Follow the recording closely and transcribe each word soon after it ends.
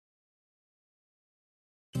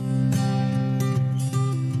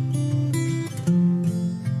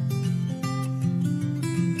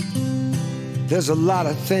There's a lot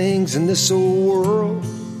of things in this old world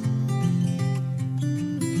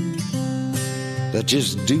that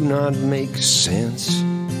just do not make sense.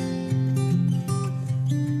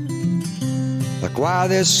 Like why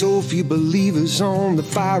there's so few believers on the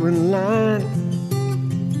firing line,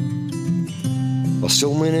 while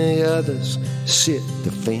so many others sit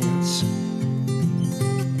the fence.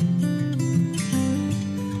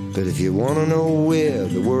 But if you want to know where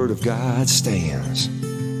the Word of God stands,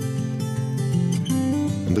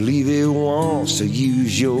 and believe it wants to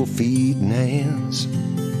use your feet and hands,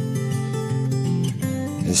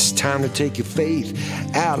 it's time to take your faith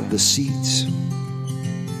out of the seats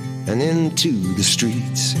and into the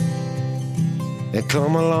streets, and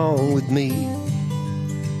come along with me.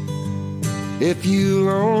 If you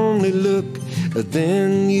only look,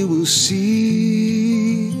 then you will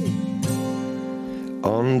see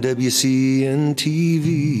on WCN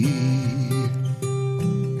TV.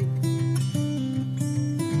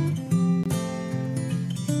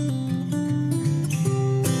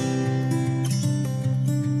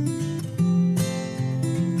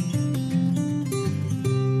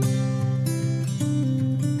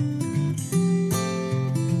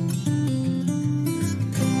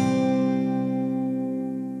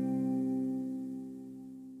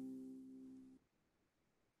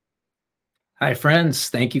 Hi, friends.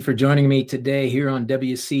 Thank you for joining me today here on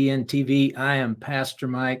WCN TV. I am Pastor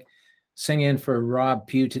Mike, singing for Rob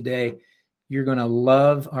Pugh today. You're going to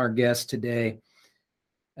love our guest today,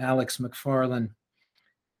 Alex McFarland.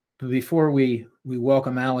 But before we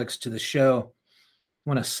welcome Alex to the show, I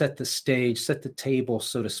want to set the stage, set the table,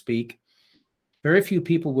 so to speak. Very few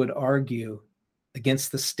people would argue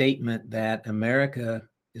against the statement that America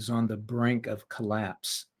is on the brink of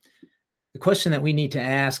collapse. The question that we need to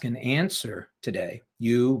ask and answer today,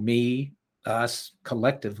 you, me, us,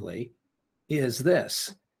 collectively, is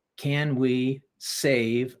this: can we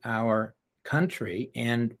save our country,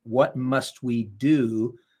 and what must we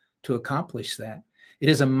do to accomplish that? It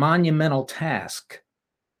is a monumental task,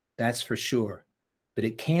 that's for sure, but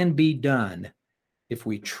it can be done if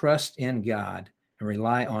we trust in God and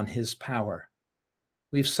rely on His power.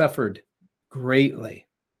 We've suffered greatly,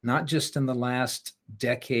 not just in the last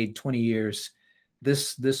decade, 20 years.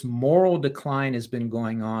 This moral decline has been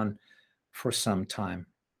going on for some time.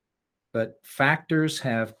 But factors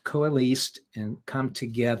have coalesced and come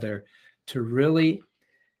together to really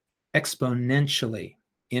exponentially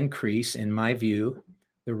increase, in my view,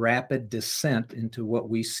 the rapid descent into what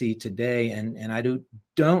we see today. And I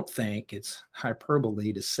don't think it's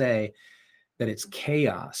hyperbole to say that it's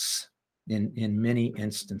chaos in many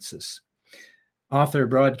instances. Author,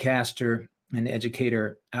 broadcaster, and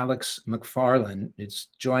educator Alex McFarland is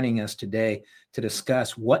joining us today to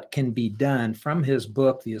discuss what can be done from his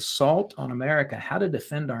book, The Assault on America: How to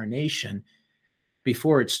Defend Our Nation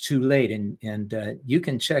Before It's Too Late. And you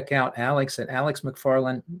can check out Alex at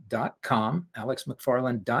alexmcfarland.com,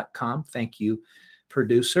 alexmcfarland.com. Thank you,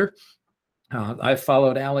 producer. I've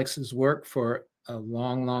followed Alex's work for a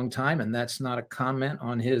long, long time, and that's not a comment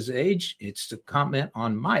on his age. It's a comment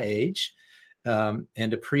on my age.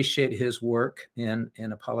 And appreciate his work in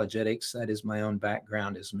apologetics. That is my own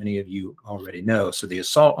background, as many of you already know. So The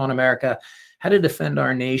Assault on America: How to Defend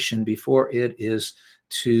Our Nation Before It Is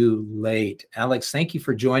Too Late. Alex, thank you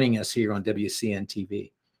for joining us here on WCN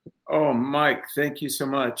TV. Oh, Mike, thank you so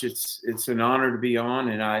much. It's an honor to be on,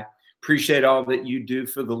 and I appreciate all that you do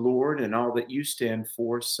for the Lord and all that you stand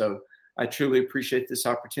for. So I truly appreciate this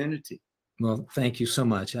opportunity. Well, thank you so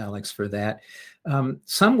much, Alex, for that.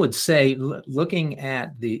 Some would say, looking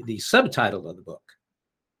at the subtitle of the book,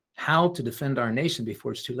 How to Defend Our Nation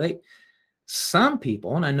Before It's Too Late, some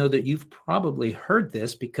people, and I know that you've probably heard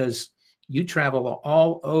this because you travel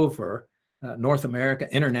all over North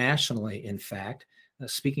America, internationally, in fact,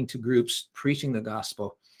 speaking to groups, preaching the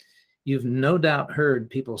gospel. You've no doubt heard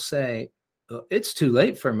people say, it's too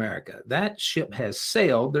late for America. That ship has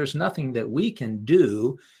sailed. There's nothing that we can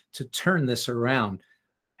do to turn this around.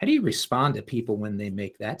 How do you respond to people when they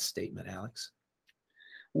make that statement, Alex?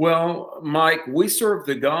 Well, Mike, we serve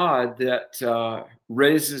the God that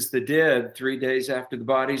raises the dead 3 days after the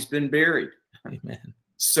body's been buried. Amen.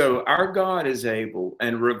 So our God is able,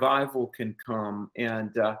 and revival can come.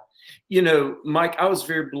 And, Mike, I was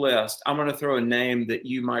very blessed. I'm going to throw a name that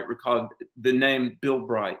you might recall, the name Bill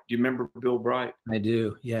Bright. Do you remember Bill Bright? I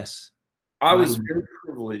do, yes. I was very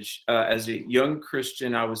privileged as a young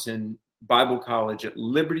Christian. I was in Bible college at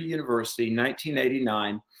Liberty University,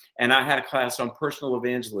 1989, and I had a class on personal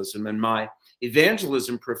evangelism. And my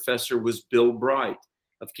evangelism professor was Bill Bright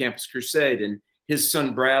of Campus Crusade. And his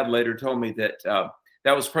son Brad later told me that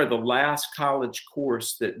that was probably the last college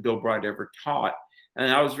course that Bill Bright ever taught.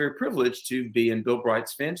 And I was very privileged to be in Bill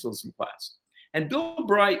Bright's evangelism class. And Bill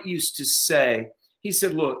Bright used to say, he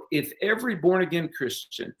said, look, if every born again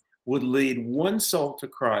Christian would lead one soul to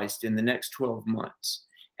Christ in the next 12 months,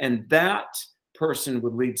 and that person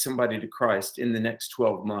would lead somebody to Christ in the next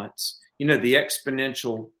 12 months, the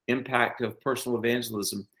exponential impact of personal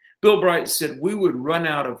evangelism, Bill Bright said we would run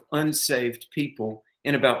out of unsaved people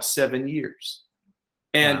in about 7 years.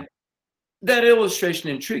 And that illustration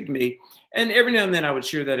intrigued me. And every now and then I would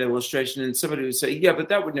share that illustration and somebody would say, yeah, but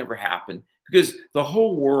that would never happen, because the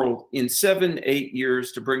whole world in 7-8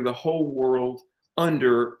 years, to bring the whole world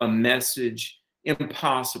under a message,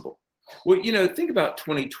 impossible. Well, think about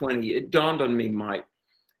 2020. It dawned on me, Mike.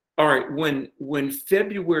 All right, when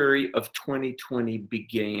February of 2020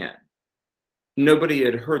 began, nobody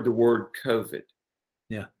had heard the word COVID.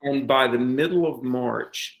 Yeah. And by the middle of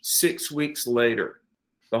March, 6 weeks later,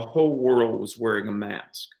 the whole world was wearing a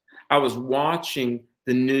mask. I was watching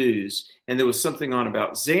the news and there was something on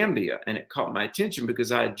about Zambia, and it caught my attention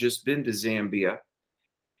because I had just been to Zambia.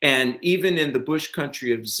 And even in the bush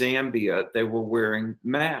country of Zambia, they were wearing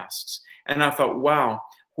masks. And I thought, wow,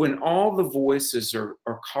 when all the voices are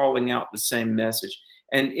calling out the same message,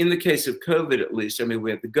 and in the case of COVID, at least, we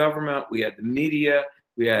had the government, we had the media,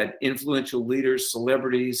 we had influential leaders,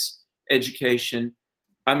 celebrities, education.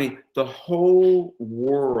 The whole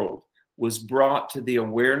world was brought to the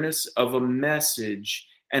awareness of a message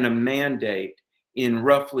and a mandate in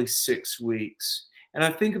roughly 6 weeks. And I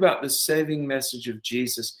think about the saving message of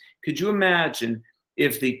Jesus. Could you imagine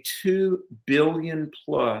if the 2 billion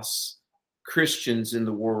plus Christians in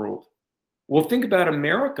the world, well, think about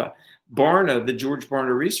America. Barna, the George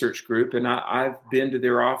Barna Research Group, and I've been to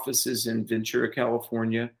their offices in Ventura,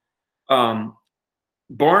 California.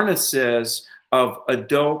 Barna says of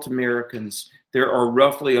adult Americans, there are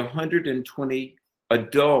roughly 120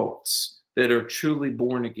 adults that are truly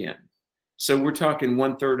born again. So we're talking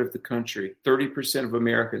 1/3 of the country, 30% of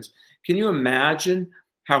Americans. Can you imagine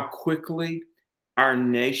how quickly our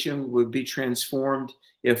nation would be transformed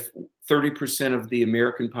if 30% of the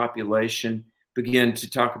American population began to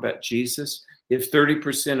talk about Jesus? If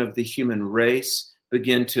 30% of the human race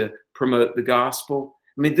begin to promote the gospel?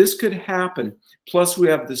 This could happen. Plus, we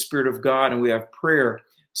have the Spirit of God and we have prayer.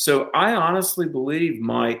 So I honestly believe,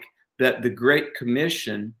 Mike, that the Great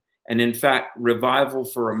Commission, and in fact, Revival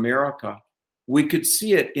for America, we could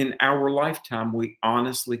see it in our lifetime. We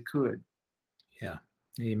honestly could. Yeah.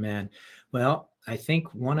 Amen. Well, I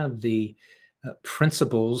think one of the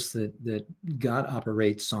principles that God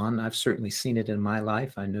operates on, I've certainly seen it in my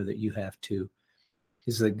life, I know that you have too,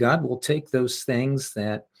 is that God will take those things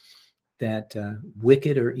that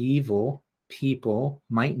wicked or evil people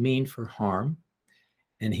might mean for harm,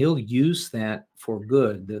 and he'll use that for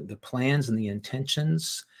good. The plans and the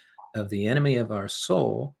intentions of the enemy of our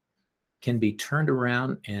soul can be turned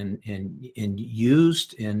around and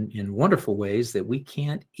used in wonderful ways that we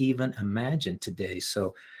can't even imagine today.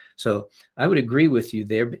 So I would agree with you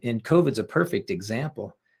there. And COVID's a perfect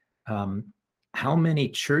example. How many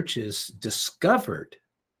churches discovered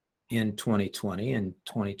in 2020 and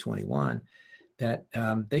 2021 that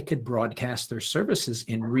they could broadcast their services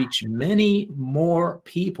and reach many more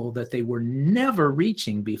people that they were never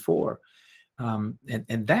reaching before.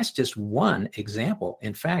 And that's just one example.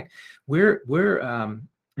 In fact, we're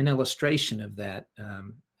an illustration of that,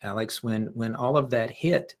 Alex. When all of that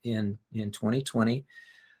hit in 2020,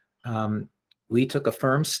 we took a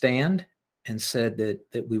firm stand and said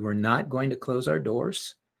that we were not going to close our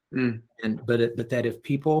doors, but that if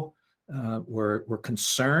people were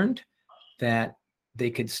concerned, that they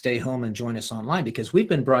could stay home and join us online, because we've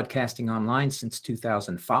been broadcasting online since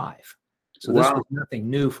 2005. So this was nothing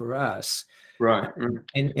new for us. Right.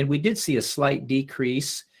 And we did see a slight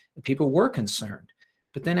decrease. People were concerned.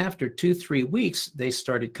 But then after 2-3 weeks, they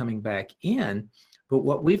started coming back in. But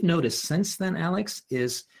what we've noticed since then, Alex,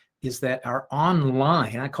 is that our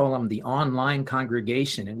online, I call them the online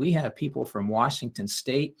congregation, and we have people from Washington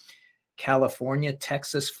State, California,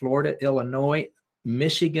 Texas, Florida, Illinois,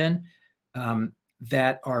 Michigan,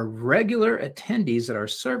 that are regular attendees at our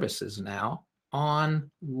services now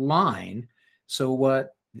online. So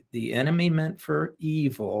what the enemy meant for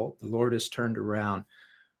evil, the Lord has turned around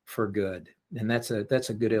for good. And that's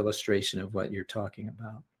a good illustration of what you're talking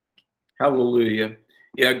about. Hallelujah.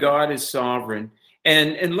 Yeah, God is sovereign.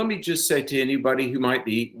 And let me just say to anybody who might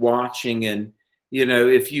be watching, and,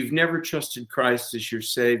 if you've never trusted Christ as your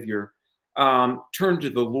Savior, turn to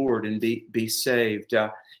the Lord and be saved.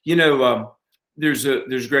 There's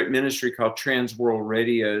a great ministry called Trans World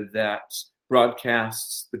Radio that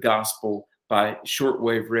broadcasts the gospel by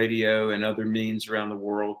shortwave radio and other means around the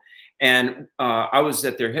world. And I was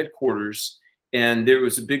at their headquarters, and there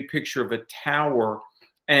was a big picture of a tower.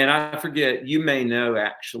 And I forget, you may know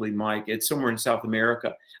actually, Mike, it's somewhere in South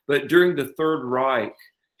America. But during the Third Reich,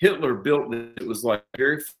 Hitler built it. It was like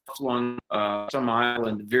very flung, some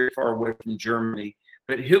island very far away from Germany.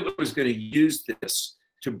 But Hitler was going to use this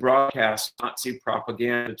to broadcast Nazi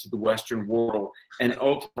propaganda to the Western world and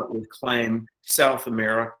ultimately claim South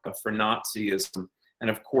America for Nazism. And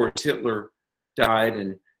of course, Hitler died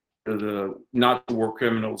and the Nazi war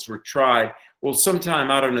criminals were tried. Well,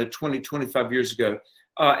 sometime, I don't know, 20, 25 years ago,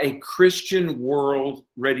 a Christian World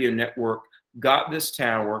Radio Network got this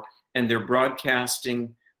tower, and they're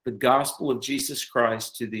broadcasting the gospel of Jesus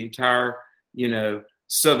Christ to the entire,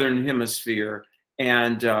 Southern Hemisphere.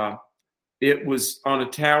 And it was on a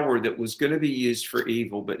tower that was going to be used for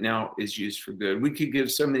evil, but now is used for good. We could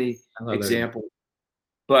give so many examples.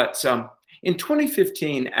 But in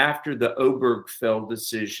 2015, after the Obergefell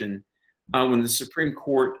decision, when the Supreme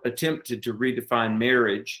Court attempted to redefine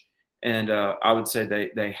marriage, and I would say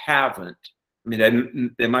they haven't. I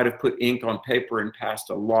mean, they might have put ink on paper and passed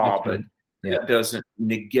a law, but that doesn't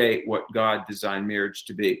negate what God designed marriage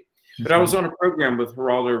to be. But I was on a program with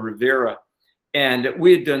Geraldo Rivera, and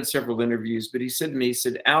we had done several interviews, but he said to me,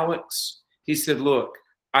 Alex, he said, look,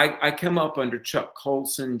 I come up under Chuck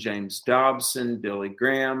Colson, James Dobson, Billy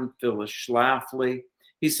Graham, Phyllis Schlafly.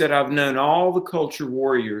 He said, I've known all the culture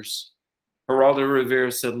warriors. Geraldo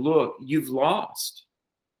Rivera said, look, you've lost.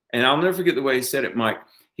 And I'll never forget the way he said it, Mike.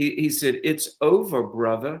 He said, it's over,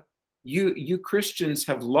 brother. You Christians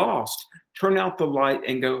have lost. Turn out the light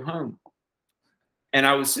and go home. And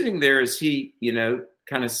I was sitting there as he,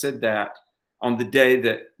 kind of said that on the day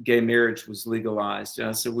that gay marriage was legalized. And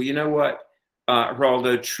I said, well, you know what,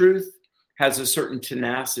 Geraldo, truth has a certain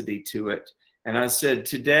tenacity to it. And I said,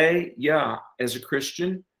 today, as a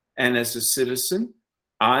Christian and as a citizen,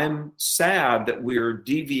 I'm sad that we are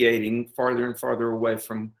deviating farther and farther away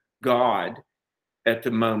from God at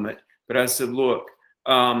the moment. But I said, look,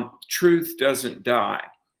 truth doesn't die,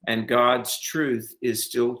 and God's truth is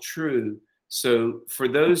still true. So for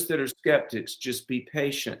those that are skeptics, just be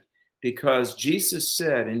patient, because Jesus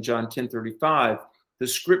said in John 10:35, the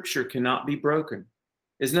scripture cannot be broken.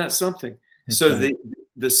 Isn't that something? That's so right.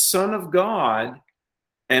 The Son of God,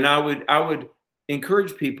 and I would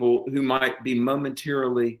encourage people who might be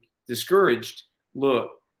momentarily discouraged,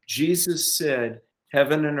 look, Jesus said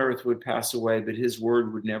heaven and earth would pass away, but his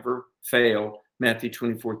word would never fail. Matthew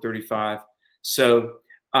 24:35. So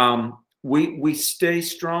we stay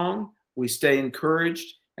strong, we stay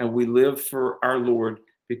encouraged, and we live for our Lord,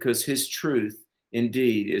 because his truth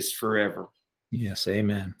indeed is forever. Yes,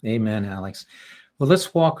 amen. Amen, Alex. Well,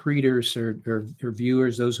 let's walk readers or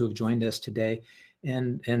viewers, those who have joined us today,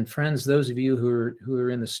 and friends, those of you who are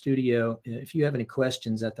in the studio, if you have any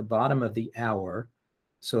questions at the bottom of the hour,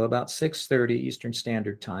 so about 6:30 Eastern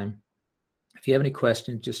Standard Time, if you have any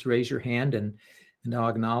questions, just raise your hand and I'll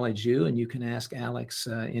acknowledge you, and you can ask Alex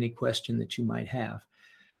any question that you might have.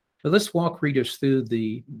 But let's walk readers through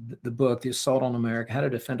the book, The Assault on America, How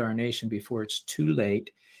to Defend Our Nation Before It's Too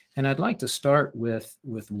Late. And I'd like to start with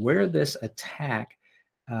where this attack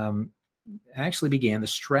actually began, the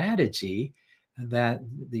strategy that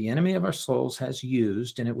the enemy of our souls has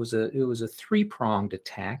used. And it was a three-pronged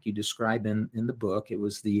attack you describe in the book. It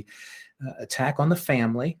was the attack on the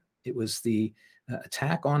family. It was the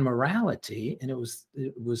attack on morality, and it was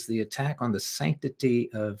the attack on the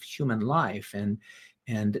sanctity of human life.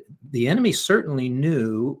 And the enemy certainly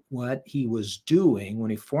knew what he was doing when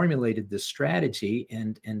he formulated this strategy,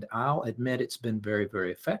 and I'll admit it's been very,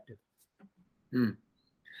 very effective.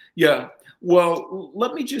 Yeah. Well,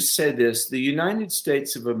 let me just say this. The United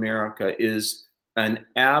States of America is an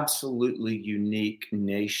absolutely unique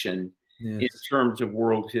nation in terms of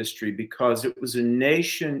world history, because it was a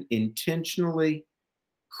nation intentionally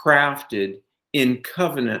crafted in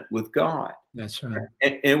covenant with God. That's right.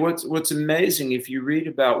 And what's amazing, if you read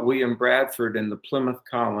about William Bradford and the Plymouth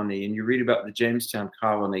colony, and you read about the Jamestown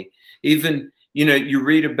colony, even, you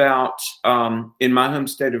read about, in my home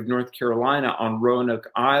state of North Carolina on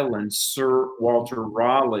Roanoke Island, Sir Walter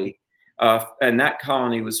Raleigh, and that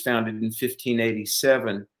colony was founded in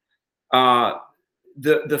 1587.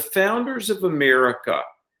 The founders of America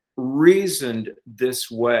reasoned this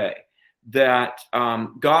way, that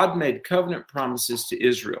God made covenant promises to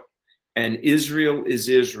Israel, and Israel is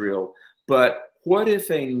Israel. But what if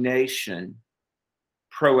a nation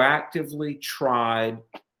proactively tried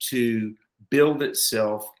to build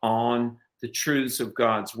itself on the truths of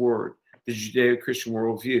God's word, the Judeo-Christian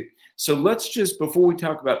worldview? So let's just, before we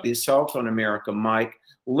talk about the assault on America, Mike,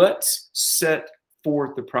 let's set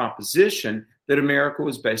forth the proposition that America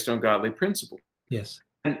was based on godly principles. Yes.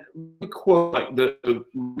 And we quote like the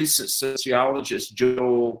recent sociologist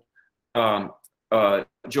Joel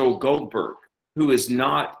Goldberg, who is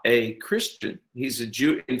not a Christian. He's a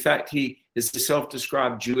Jew. In fact, he is a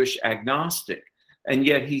self-described Jewish agnostic. And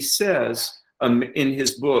yet he says in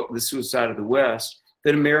his book, The Suicide of the West,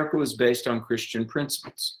 that America was based on Christian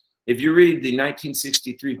principles. If you read the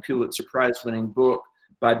 1963 Pulitzer Prize-winning book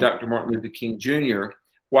by Dr. Martin Luther King Jr.,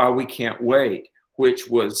 Why We Can't Wait, which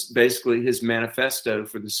was basically his manifesto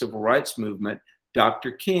for the civil rights movement,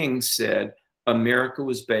 Dr. King said America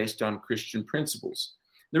was based on Christian principles.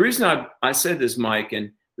 The reason I said this, Mike,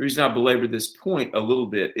 and the reason I belabor this point a little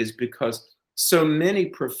bit is because so many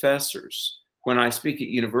professors, when I speak at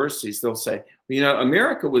universities, they'll say,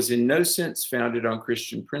 America was in no sense founded on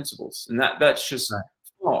Christian principles. And that's just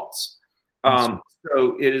false.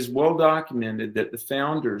 So it is well documented that the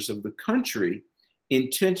founders of the country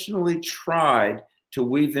intentionally tried to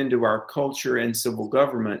weave into our culture and civil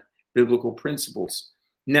government biblical principles.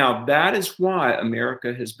 Now, that is why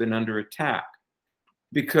America has been under attack,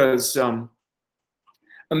 because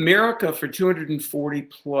America for 240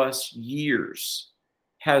 plus years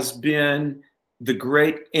has been the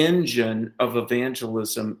great engine of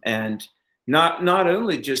evangelism, and not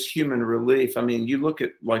only just human relief. I mean, you look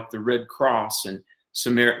at like the Red Cross and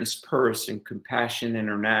Samaritan's Purse and Compassion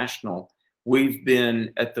International. We've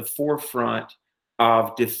been at the forefront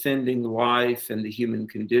of defending life and the human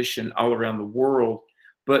condition all around the world.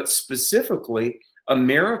 But specifically,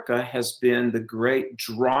 America has been the great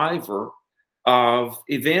driver of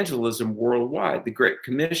evangelism worldwide, the Great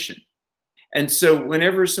Commission. And so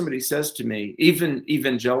whenever somebody says to me, even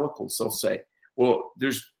evangelicals, they'll say, well,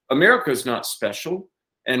 America's not special.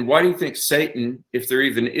 And why do you think Satan, if there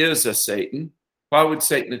even is a Satan, why would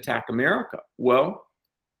Satan attack America? Well,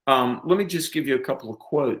 let me just give you a couple of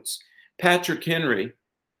quotes. Patrick Henry,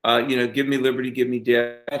 give me liberty, give me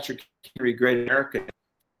death. Patrick Henry, great American.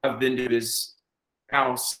 I've been to his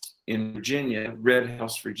house in Virginia, Red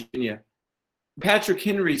House, Virginia. Patrick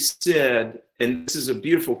Henry said, and this is a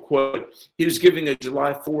beautiful quote, he was giving a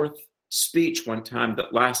July 4th speech one time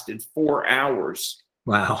that lasted 4 hours.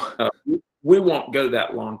 Wow. We won't go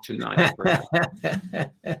that long tonight.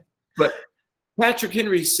 But Patrick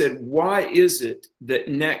Henry said, why is it that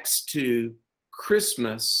next to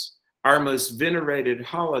Christmas, our most venerated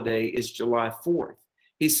holiday is July 4th?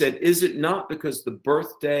 He said, is it not because the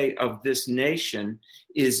birthday of this nation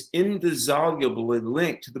is indissolubly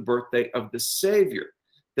linked to the birthday of the Savior,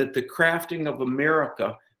 that the crafting of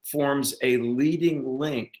America forms a leading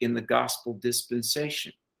link in the gospel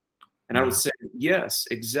dispensation? And I would say, yes,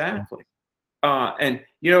 exactly. And,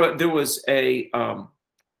 there was a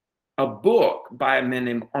book by a man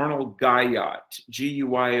named Arnold Guyot,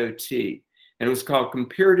 Guyot, and it was called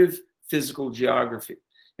Comparative Physical Geography.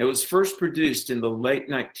 It was first produced in the late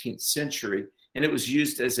 19th century, and it was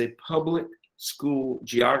used as a public school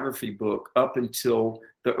geography book up until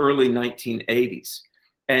the early 1980s.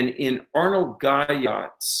 And in Arnold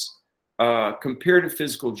Guyot's Comparative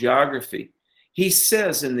Physical Geography, he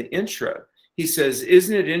says in the intro, he says,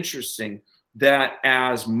 isn't it interesting that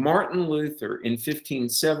as Martin Luther in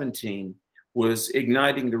 1517 was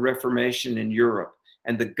igniting the Reformation in Europe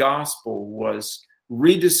and the gospel was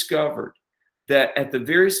rediscovered, that at the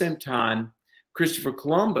very same time, Christopher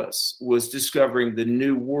Columbus was discovering the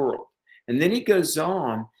New World. And then he goes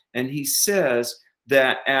on and he says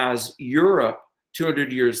that as Europe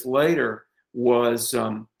 200 years later was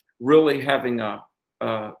really having a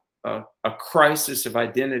crisis of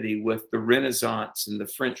identity with the Renaissance and the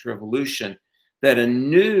French Revolution, that a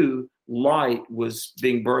new light was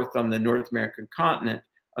being birthed on the North American continent,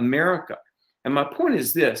 America. And my point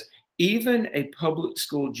is this, even a public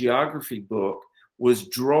school geography book was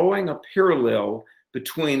drawing a parallel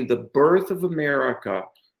between the birth of America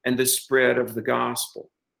and the spread of the gospel.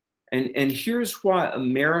 And here's why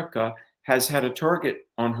America has had a target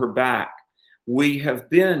on her back. We have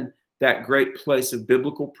been that great place of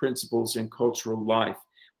biblical principles and cultural life.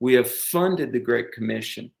 We have funded the Great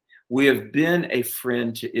Commission. We have been a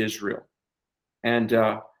friend to Israel. And,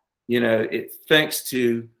 thanks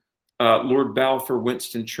to Lord Balfour,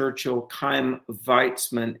 Winston Churchill, Chaim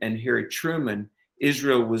Weizmann, and Harry Truman,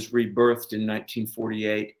 Israel was rebirthed in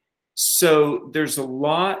 1948. So there's a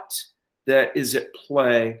lot that is at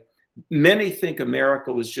play. Many think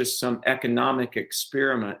America was just some economic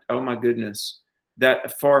experiment. Oh my goodness,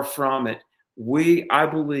 that far from it. I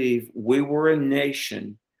believe we were a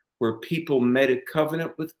nation where people made a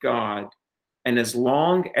covenant with God. And as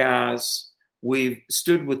long as we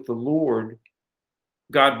stood with the Lord,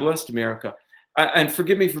 God blessed America. And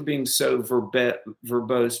forgive me for being so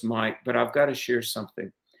verbose, Mike, but I've got to share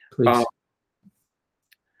something. Please.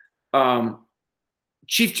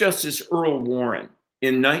 Chief Justice Earl Warren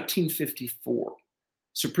in 1954,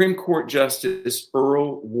 Supreme Court Justice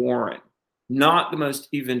Earl Warren, not the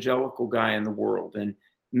most evangelical guy in the world. And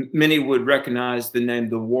many would recognize the name,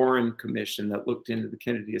 the Warren Commission, that looked into the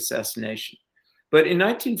Kennedy assassination. But in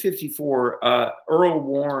 1954, Earl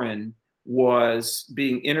Warren was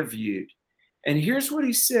being interviewed. And here's what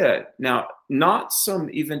he said. Now, not some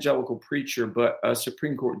evangelical preacher, but a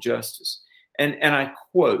Supreme Court justice. And I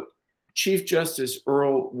quote, Chief Justice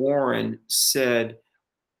Earl Warren said,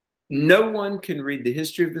 "No one can read the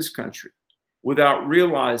history of this country without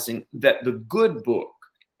realizing that the good book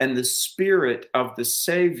and the spirit of the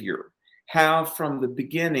Savior have from the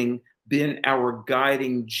beginning been our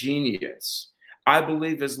guiding genius. I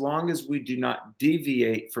believe as long as we do not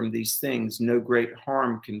deviate from these things, no great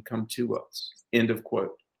harm can come to us." End of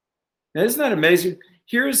quote. Now, isn't that amazing?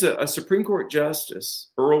 Here's a Supreme Court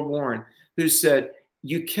Justice, Earl Warren, who said,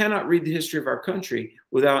 you cannot read the history of our country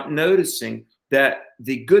without noticing that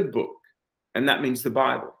the good book, and that means the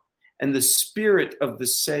Bible, and the spirit of the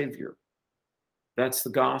Savior, that's the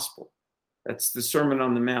gospel, that's the Sermon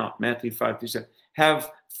on the Mount, Matthew 5-7,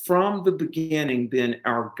 have from the beginning been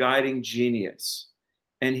our guiding genius.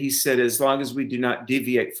 And he said, as long as we do not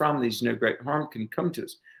deviate from these, no great harm can come to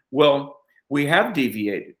us. Well, we have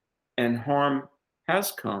deviated and harm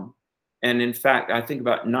has come. And in fact, I think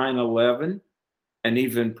about 9/11, and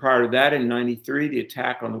even prior to that in 93, the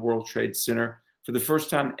attack on the World Trade Center. For the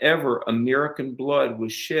first time ever, American blood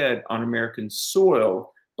was shed on American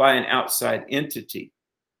soil by an outside entity.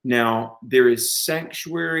 Now, there is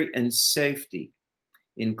sanctuary and safety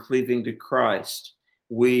in cleaving to Christ.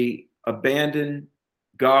 We abandon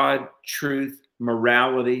God, truth,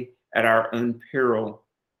 morality at our own peril.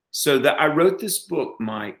 So that I wrote this book,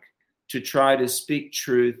 Mike, to try to speak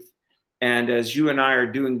truth. And as you and I are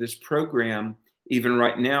doing this program, even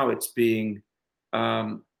right now, it's being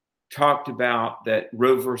talked about that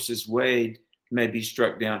Roe versus Wade may be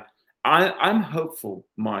struck down. I'm hopeful,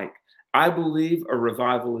 Mike. I believe a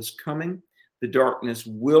revival is coming. The darkness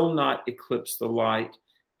will not eclipse the light.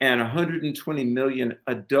 And 120 million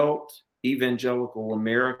adult evangelical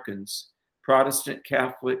Americans, Protestant,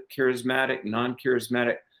 Catholic, charismatic,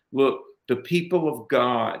 non-charismatic, look, the people of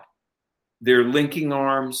God, they're linking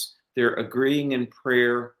arms, they're agreeing in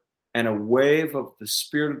prayer, and a wave of the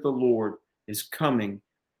Spirit of the Lord is coming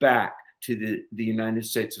back to the United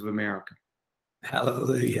States of America.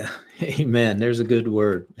 Hallelujah. Amen. There's a good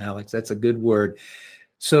word, Alex. That's a good word.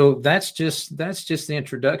 So that's just the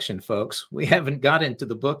introduction, folks. We haven't got into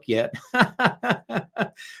the book yet.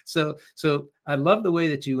 So I love the way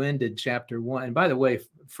that you ended chapter 1. And by the way,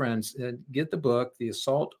 friends, get the book, The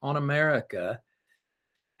Assault on America,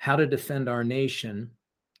 How to Defend Our Nation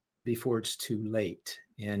Before It's Too Late.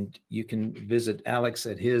 And you can visit Alex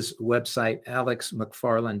at his website,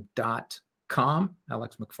 alexmcfarland.com,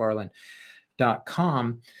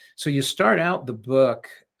 alexmcfarland.com. So you start out the book,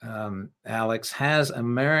 Alex, has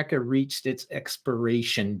America reached its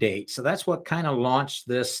expiration date? So that's what kind of launched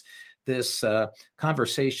this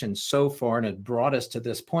conversation so far, and it brought us to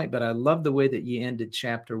this point. But I love the way that you ended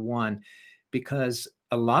chapter 1, because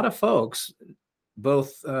a lot of folks,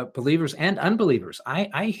 both believers and unbelievers,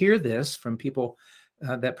 I hear this from people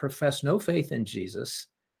that profess no faith in Jesus,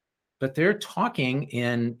 but they're talking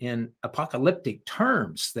in apocalyptic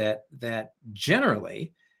terms that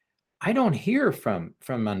generally I don't hear from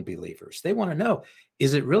unbelievers. They want to know,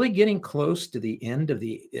 is it really getting close to the end of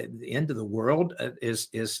the world?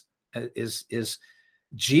 Is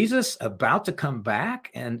Jesus about to come back?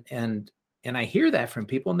 And I hear that from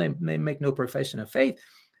people, and they make no profession of faith.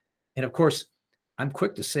 And of course, I'm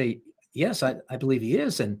quick to say, yes, I believe he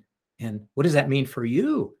is. And what does that mean for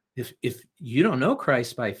you? If you don't know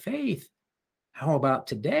Christ by faith, how about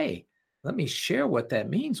today? Let me share what that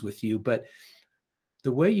means with you. But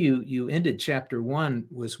the way you ended chapter 1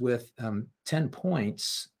 was with 10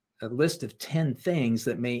 points, a list of 10 things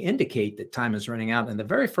that may indicate that time is running out. And the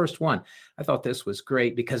very first one, I thought this was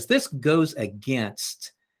great, because this goes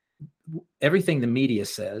against everything the media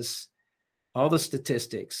says, all the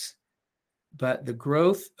statistics, but the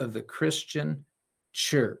growth of the Christian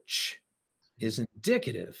church is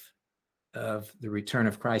indicative of the return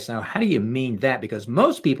of Christ. Now, how do you mean that? Because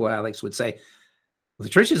most people, Alex, would say, well, the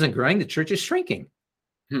church isn't growing, the church is shrinking.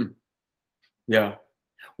 Yeah.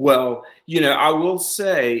 Well, I will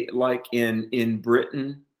say, like in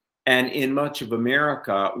Britain and in much of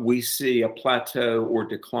America, we see a plateau or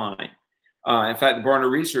decline. In fact, the Barna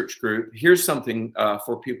Research Group, here's something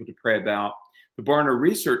for people to pray about. The Barna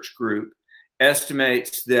Research Group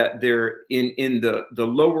estimates that there in the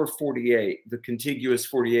lower 48, the contiguous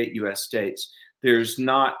 48 U.S. states, there's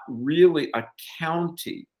not really a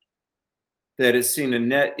county that has seen a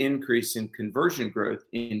net increase in conversion growth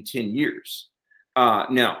in 10 years.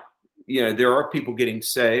 Now, there are people getting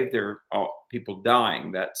saved. There are people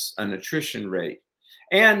dying. That's an attrition rate.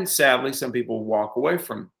 And sadly, some people walk away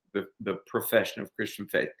from the profession of Christian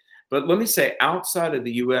faith. But let me say, outside of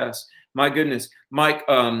the U.S., my goodness, Mike,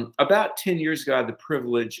 about 10 years ago, I had the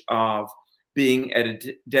privilege of being at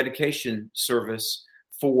a dedication service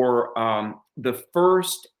for the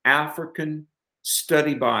first African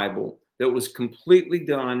study Bible that was completely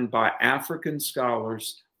done by African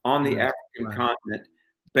scholars on the African continent,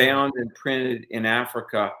 bound and printed in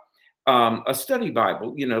Africa, a study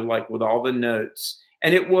Bible, like with all the notes.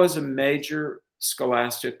 And it was a major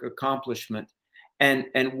scholastic accomplishment.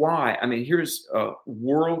 And why? I mean, here's a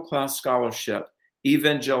world-class scholarship,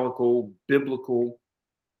 evangelical, biblical,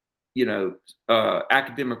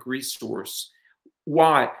 academic resource.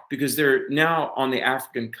 Why? Because they're now on the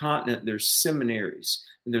African continent, there's seminaries,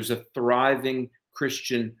 and there's a thriving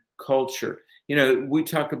Christian culture. We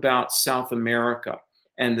talk about South America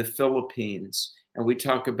and the Philippines, and we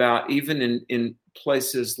talk about even in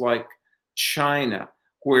places like China,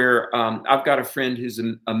 where I've got a friend who's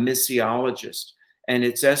a missiologist, and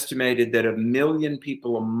it's estimated that 1 million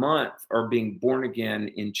people a month are being born again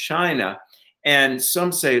in China. And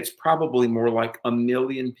some say it's probably more like 1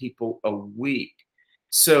 million people a week.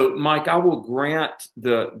 So, Mike, I will grant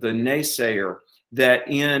the naysayer that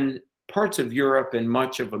in parts of Europe and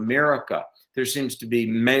much of America, there seems to be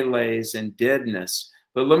melees and deadness.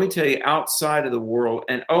 But let me tell you, outside of the world,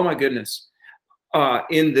 and oh my goodness,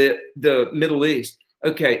 in the Middle East,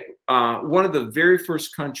 one of the very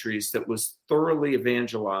first countries that was thoroughly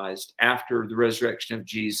evangelized after the resurrection of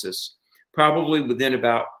Jesus, probably within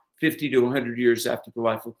about 50 to 100 years after the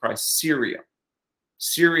life of Christ, Syria.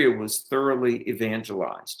 Syria was thoroughly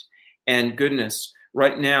evangelized. And goodness,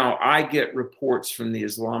 right now I get reports from the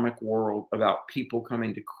Islamic world about people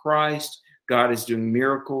coming to Christ. God is doing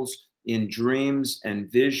miracles in dreams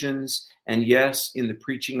and visions, and yes, in the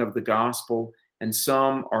preaching of the gospel. And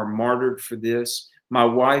some are martyred for this. My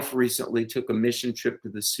wife recently took a mission trip to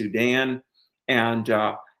the Sudan, and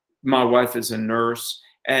my wife is a nurse,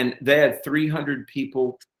 and they had 300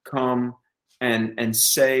 people come and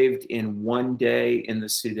saved in one day in the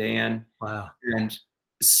Sudan. Wow. And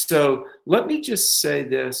so let me just say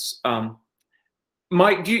this.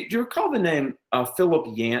 Mike, do you recall the name Philip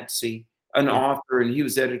Yancey, an author, and he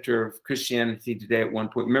was editor of Christianity Today at one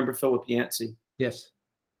point. Remember Philip Yancey? Yes.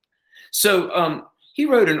 So he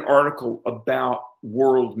wrote an article about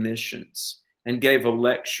world missions and gave a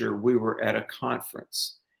lecture. We were at a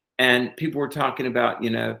conference, and people were talking about,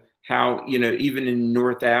 how, even in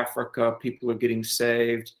North Africa, people are getting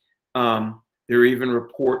saved. There are even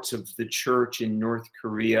reports of the church in North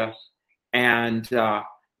Korea. And,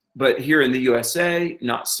 but here in the USA,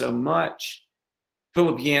 not so much.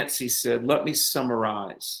 Philip Yancey said, let me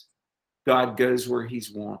summarize. God goes where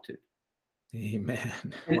he's wanted. Amen.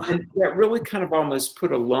 Wow. And that really kind of almost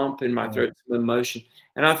put a lump in my throat, some emotion.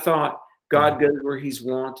 And I thought, God goes where he's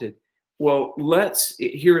wanted. Well,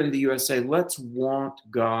 here in the USA, let's want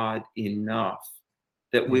God enough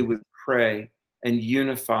that we would pray and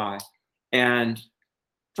unify. And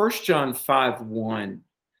 1 John 5:1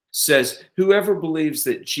 says, whoever believes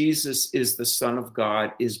that Jesus is the Son of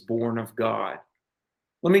God is born of God.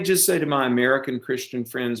 Let me just say to my American Christian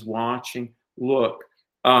friends watching, look,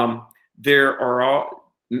 there are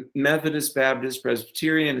all Methodist, Baptist,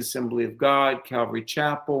 Presbyterian, Assembly of God, Calvary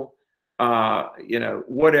Chapel,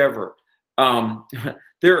 whatever.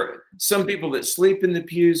 There are some people that sleep in the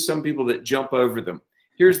pews, some people that jump over them.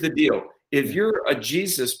 Here's the deal. If you're a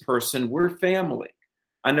Jesus person, we're family.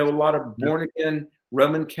 I know a lot of born again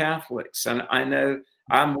Roman Catholics, and I know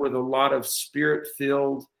I'm with a lot of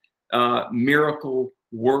spirit-filled, miracle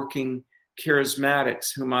working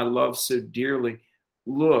charismatics whom I love so dearly.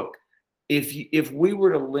 Look, if we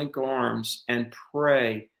were to link arms and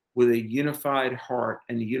pray with a unified heart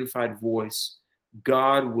and a unified voice,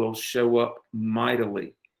 God will show up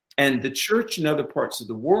mightily. And the church in other parts of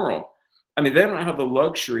the world, I mean, they don't have the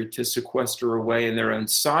luxury to sequester away in their own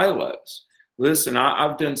silos. Listen,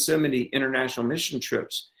 I've done so many international mission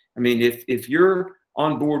trips. I mean, if you're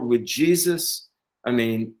on board with Jesus, I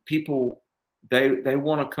mean, people, they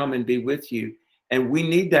want to come and be with you. And we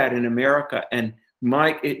need that in America. And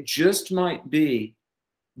Mike, it just might be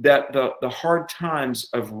that the hard times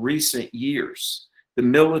of recent years, the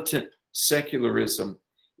militant secularism,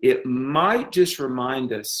 it might just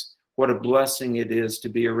remind us what a blessing it is to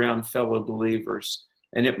be around fellow believers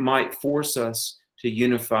and it might force us to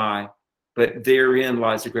unify, but therein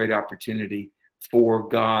lies a great opportunity for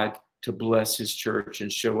God to bless his church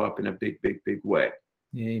and show up in a big, big, big way.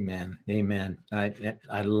 Amen. Amen.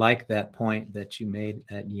 I like that point that you made,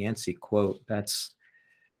 that Yancey quote. That's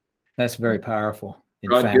very powerful. In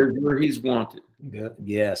God fact, goes where he's wanted.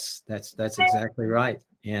 yes, that's exactly right.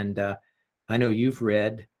 And I know you've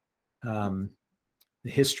read the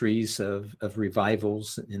histories of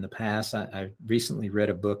revivals in the past. I recently read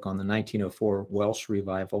a book on the 1904 Welsh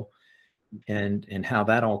revival and how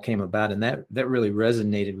that all came about. And that really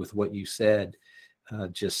resonated with what you said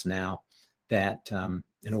just now, that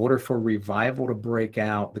in order for revival to break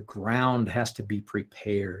out, the ground has to be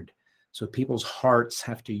prepared. So people's hearts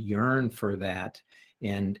have to yearn for that.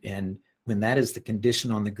 And when that is the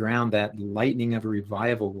condition on the ground, that lightning of a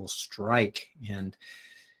revival will strike. And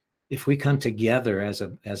if we come together as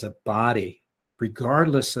a body,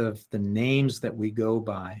 regardless of the names that we go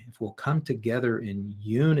by, if we'll come together in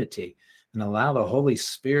unity and allow the Holy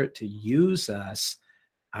Spirit to use us,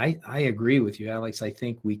 I agree with you, Alex. I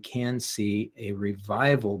think we can see a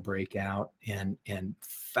revival break out, and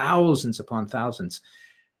thousands upon thousands.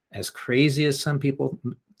 As crazy as some people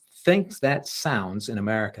think that sounds in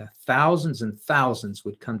America, thousands and thousands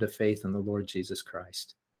would come to faith in the Lord Jesus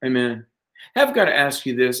Christ. Amen. I've got to ask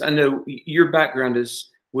you this. I know your background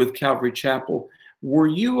is with Calvary Chapel. Were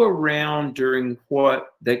you around during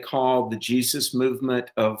what they call the Jesus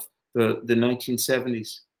movement of the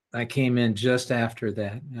 1970s? I came in just after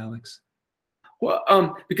that, Alex.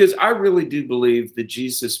 Well, because I really do believe the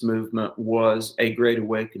Jesus movement was a great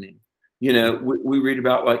awakening. You know, we read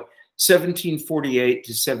about like 1748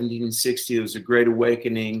 to 1760, it was a great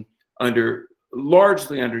awakening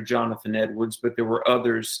largely under Jonathan Edwards, but there were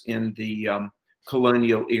others in the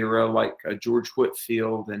colonial era like George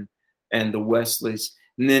Whitefield and the Wesleys.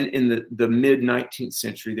 And then in the mid 19th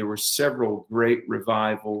century, there were several great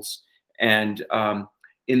revivals, and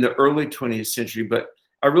in the early 20th century. But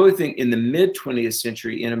I really think in the mid 20th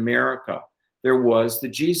century in America, there was the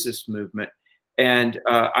Jesus movement. And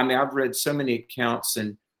I've read so many accounts,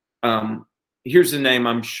 and here's a name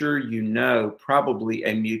I'm sure you know, probably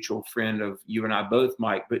a mutual friend of you and I both,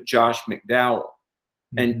 Mike, but Josh McDowell.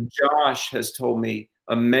 Mm-hmm. And Josh has told me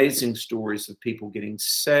amazing stories of people getting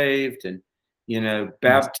saved and,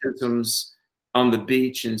 baptisms on the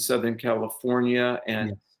beach in Southern California.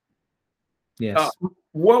 And yes.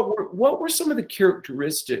 What were some of the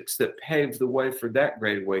characteristics that paved the way for that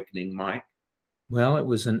great awakening, Mike? Well, it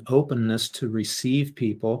was an openness to receive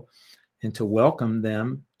people and to welcome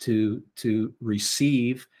them to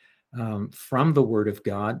receive from the Word of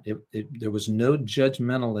God. There was no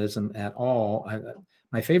judgmentalism at all.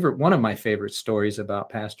 One of my favorite stories about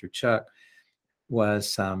Pastor Chuck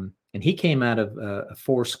was, and he came out of a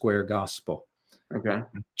Foursquare Gospel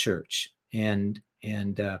church, and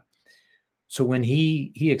so when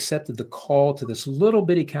he accepted the call to this little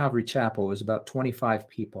bitty Calvary Chapel, it was about 25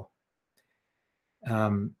 people.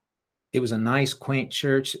 It was a nice, quaint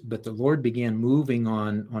church, but the Lord began moving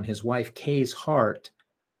on his wife Kay's heart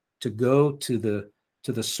to go to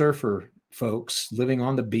the surfer folks living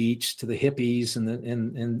on the beach, to the hippies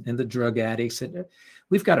and the drug addicts. And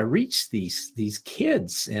we've got to reach these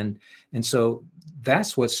kids, and so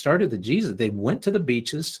that's what started the Jesus. They went to the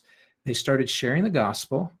beaches, they started sharing the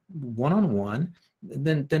gospel one-on-one,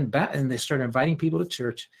 then back, and they started inviting people to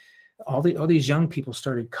church. All these young people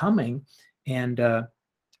started coming, and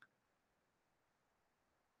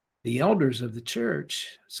the elders of the church,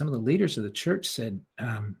 some of the leaders of the church said,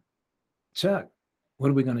 Chuck, what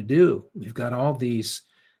are we going to do? We've got all these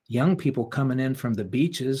young people coming in from the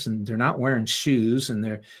beaches, and they're not wearing shoes, and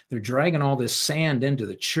they're dragging all this sand into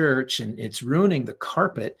the church, and it's ruining the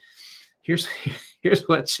carpet. Here's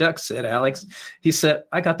what Chuck said, Alex. He said,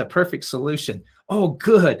 I got the perfect solution. Oh,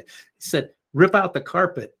 good. He said, rip out the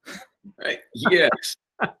carpet. Right. Yes.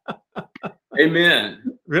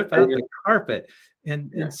 Amen. Rip out the carpet.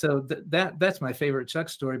 And so that's my favorite Chuck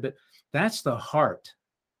story, but that's the heart.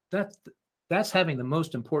 That's having the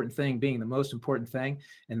most important thing, being the most important thing,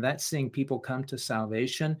 and that's seeing people come to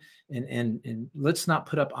salvation. And let's not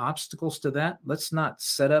put up obstacles to that. Let's not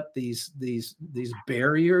set up these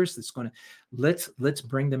barriers. That's going to let's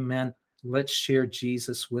bring them in. Let's share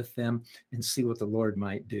Jesus with them and see what the Lord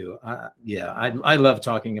might do. I love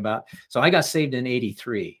talking about. So I got saved in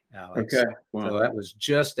 '83, Alex. Okay, wow. So that was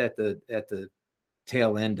just at the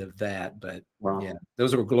tail end of that. But wow. Yeah,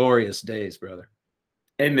 those were glorious days, brother.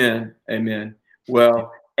 Amen. Amen.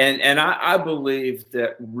 Well, and I believe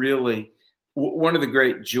that really one of the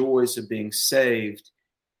great joys of being saved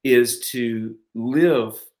is to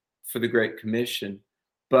live for the Great Commission.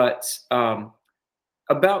 But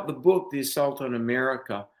about the book, The Assault on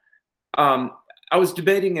America, I was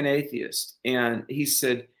debating an atheist, and he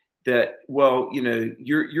said that, well,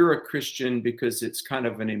 you're a Christian because it's kind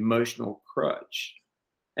of an emotional crutch.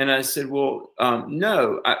 And I said, well,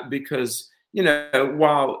 no, because,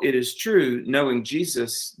 while it is true, knowing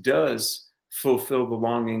Jesus does fulfill the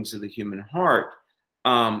longings of the human heart,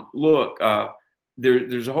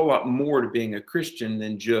 there's a whole lot more to being a Christian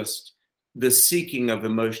than just the seeking of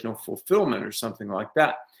emotional fulfillment or something like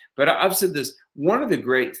that. But I've said this, one of the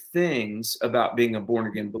great things about being a born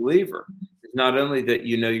again believer is not only that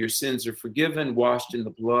your sins are forgiven, washed in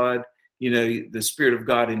the blood, the Spirit of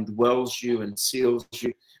God indwells you and seals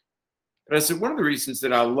you. But I said, one of the reasons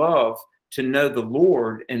that I love to know the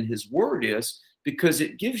Lord and his word is because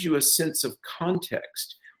it gives you a sense of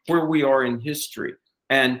context, where we are in history,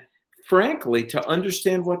 and frankly, to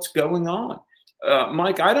understand what's going on.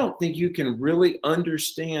 Mike, I don't think you can really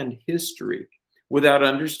understand history without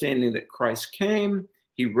understanding that Christ came,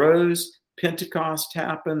 he rose, Pentecost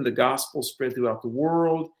happened, the gospel spread throughout the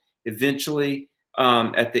world. Eventually,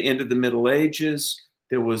 at the end of the Middle Ages,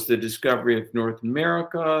 there was the discovery of North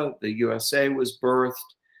America, the USA was birthed,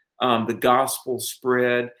 the gospel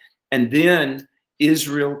spread, and then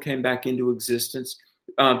Israel came back into existence.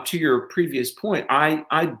 To your previous point,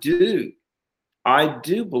 I do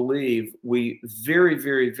believe we very,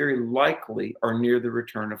 very, very likely are near the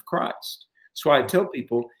return of Christ. So I tell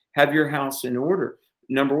people, have your house in order.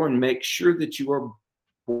 Number one, make sure that you are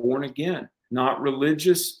born again, not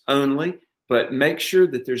religious only, but make sure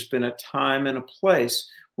that there's been a time and a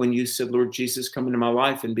place when you said, Lord Jesus, come into my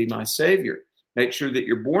life and be my Savior. Make sure that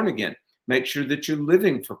you're born again. Make sure that you're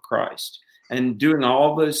living for Christ and doing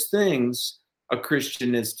all those things a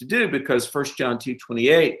Christian is to do, because 1 John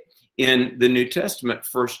 2:28 in the New Testament,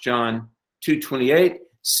 1 John 2:28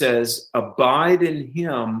 says, abide in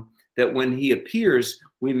him, that when he appears,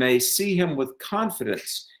 we may see him with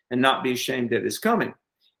confidence and not be ashamed at his coming.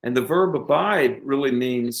 And the verb abide really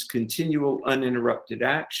means continual, uninterrupted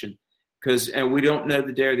action, and we don't know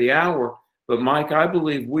the day or the hour, but Mike, I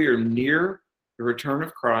believe we are near the return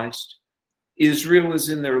of Christ. Israel is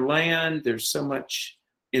in their land. There's so much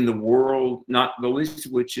in the world, not the least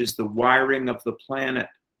of which is the wiring of the planet.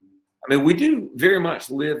 I mean, we do very much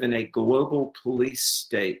live in a global police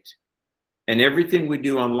state, and everything we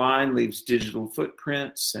do online leaves digital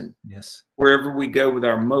footprints. And yes, wherever we go with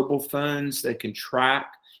our mobile phones, they can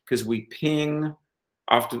track, because we ping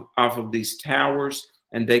off of these towers,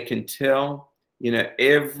 and they can tell,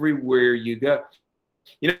 everywhere you go.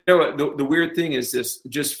 The weird thing is this,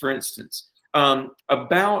 just for instance,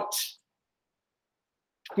 about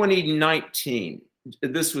 2019,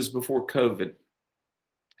 this was before COVID,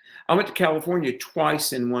 I went to California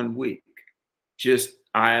twice in 1 week.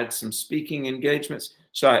 I had some speaking engagements.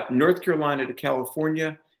 So I North Carolina to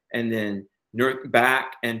California, and then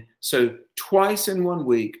back. And so twice in 1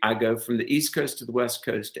 week, I go from the East Coast to the West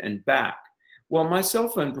Coast and back. Well, my cell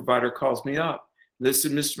phone provider calls me up. This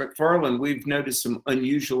is Mr. McFarland. We've noticed some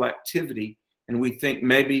unusual activity, and we think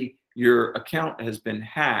maybe your account has been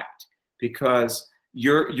hacked because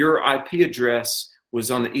your IP address was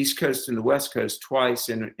on the East Coast and the West Coast twice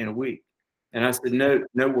in a week. And I said, no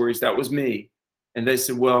worries, that was me. And they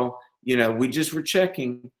said, well, we just were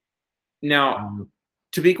checking. Now,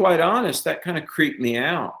 to be quite honest, that kind of creeped me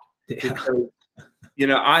out. Yeah. Because,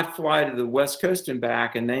 I fly to the West Coast and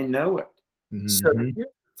back, and they know it. Mm-hmm. So here's the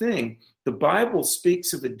thing. The Bible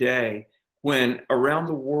speaks of a day when around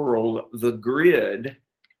the world, the grid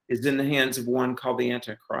is in the hands of one called the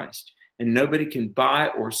Antichrist. And nobody can buy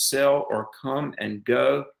or sell or come and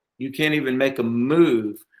go. You can't even make a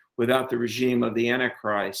move without the regime of the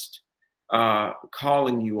Antichrist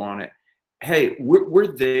calling you on it. Hey, we're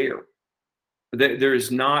there. There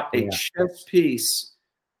is not a chess piece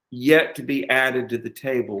yet to be added to the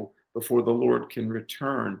table before the Lord can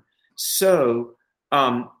return. So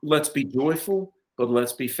let's be joyful, but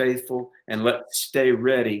let's be faithful, and let's stay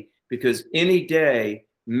ready, because any day,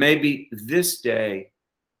 maybe this day,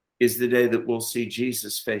 is the day that we'll see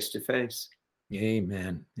Jesus face to face.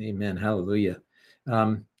 Amen. Amen. Hallelujah.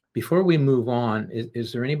 Before we move on,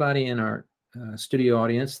 is there anybody in our studio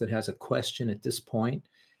audience that has a question at this point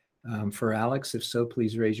for Alex? If so,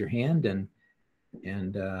 please raise your hand. And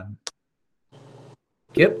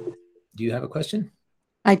Kip, do you have a question?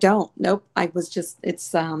 I don't. Nope.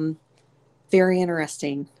 It's very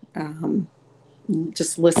interesting.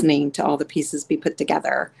 Just listening to all the pieces be put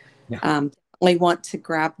together. Yeah. I want to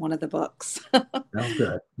grab one of the books. Oh,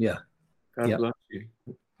 good. Yeah. God bless you.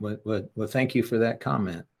 Well, thank you for that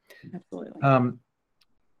comment. Absolutely.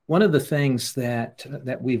 One of the things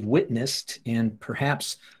that we've witnessed, and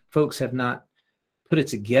perhaps folks have not put it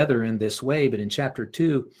together in this way. But in chapter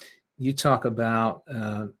 2, you talk about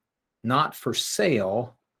not for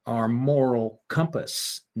sale our moral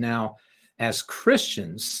compass. Now, as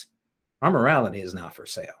Christians, our morality is not for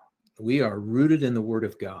sale. We are rooted in the Word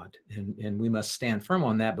of God, and we must stand firm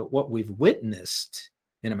on that. But what we've witnessed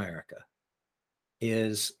in America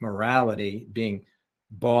is morality being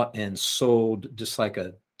bought and sold just like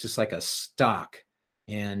a stock,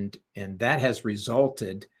 and that has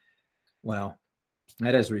resulted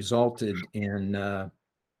in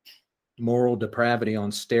moral depravity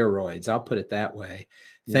on steroids. I'll put it that way.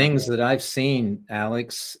 Yeah. Things that I've seen,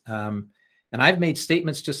 Alex, and I've made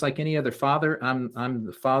statements just like any other father. I'm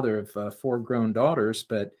the father of 4 grown daughters,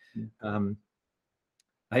 but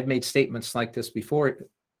I've made statements like this before.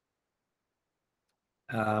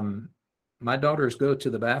 My daughters go to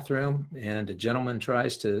the bathroom and a gentleman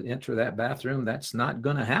tries to enter that bathroom. That's not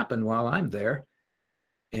going to happen while I'm there.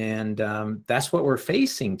 And that's what we're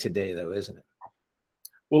facing today, though, isn't it?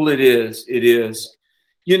 Well, it is. It is.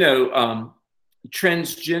 You know,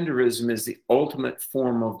 transgenderism is the ultimate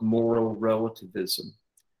form of moral relativism.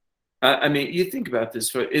 I mean, you think about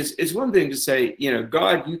this. It's one thing to say, you know,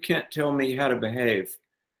 God, you can't tell me how to behave.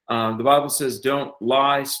 The Bible says, don't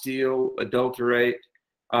lie, steal, adulterate.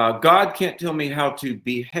 God can't tell me how to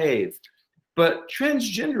behave. But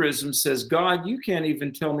transgenderism says, God, you can't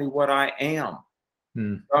even tell me what I am.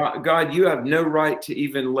 God, you have no right to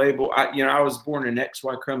even label. I was born an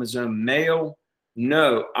XY chromosome male.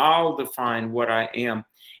 No, I'll define what I am.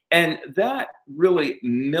 And that really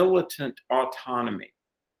militant autonomy,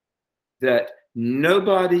 that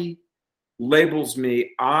nobody labels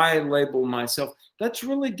me, I label myself, that's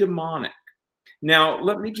really demonic. Now,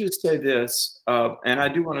 let me just say this, and I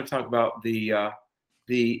do want to talk about the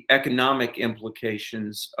economic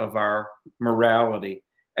implications of our morality.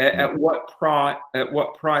 At what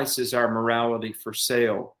price is our morality for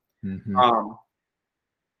sale? Mm-hmm.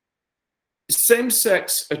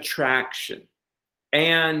 Same-sex attraction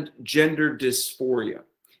and gender dysphoria.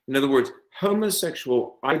 In other words,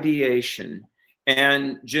 homosexual ideation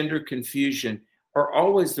and gender confusion are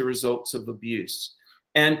always the results of abuse.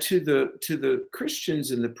 And to the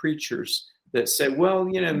Christians and the preachers that say, well,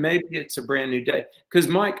 you know, maybe it's a brand new day. Because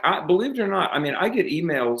Mike, believe it or not, I mean, I get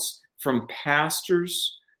emails from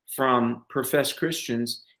pastors, from professed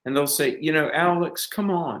Christians, and they'll say, you know, Alex,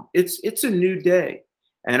 come on, it's a new day.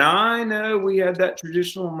 And I know we had that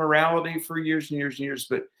traditional morality for years and years and years,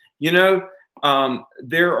 but you know,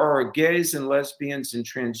 there are gays and lesbians and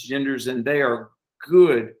transgenders, and they are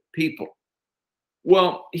good people.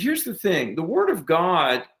 Well, here's the thing: the Word of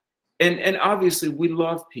God, and obviously we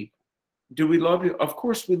love people. Do we love you? Of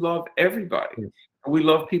course, we love everybody. We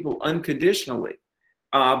love people unconditionally,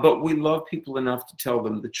 but we love people enough to tell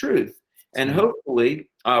them the truth, and hopefully,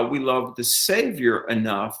 we love the Savior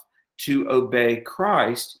enough to obey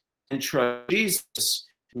Christ and trust Jesus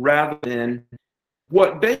rather than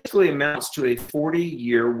what basically amounts to a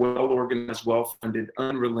 40-year, well-organized, well-funded,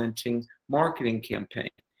 unrelenting marketing campaign.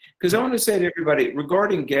 Because I want to say to everybody,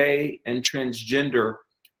 regarding gay and transgender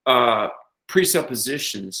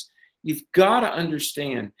presuppositions, you've got to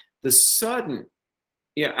understand the sudden,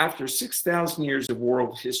 after 6,000 years of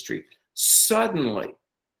world history, suddenly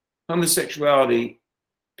homosexuality,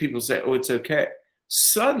 people say, oh, it's okay.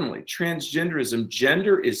 Suddenly, transgenderism,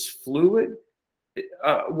 gender is fluid.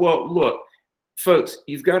 Well, look, folks,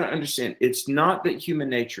 you've got to understand, it's not that human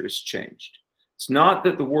nature has changed. It's not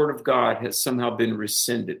that the Word of God has somehow been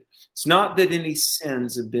rescinded. It's not that any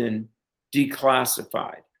sins have been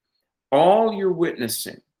declassified. All you're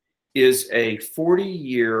witnessing is a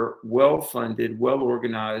 40-year, well-funded,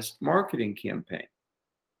 well-organized marketing campaign.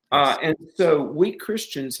 And so we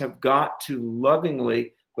Christians have got to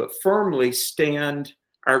lovingly but firmly stand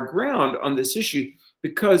our ground on this issue,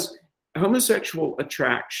 because homosexual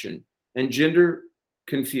attraction and gender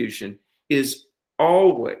confusion is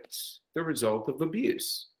always the result of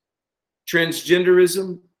abuse.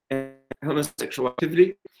 Transgenderism and homosexual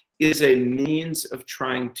activity is a means of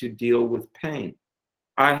trying to deal with pain.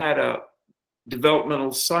 I had a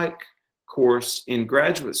developmental psych course in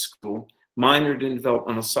graduate school, minored in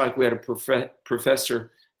developmental psych. We had a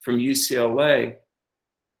professor from UCLA,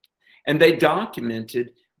 and they documented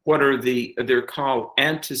what are they're called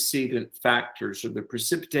antecedent factors, or the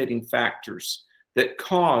precipitating factors that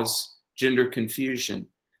cause gender confusion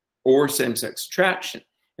or same-sex attraction.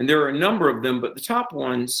 And there are a number of them, but the top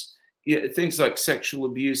ones, things like sexual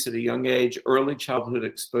abuse at a young age, early childhood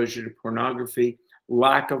exposure to pornography,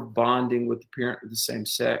 lack of bonding with the parent of the same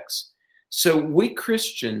sex. So we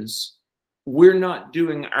Christians, we're not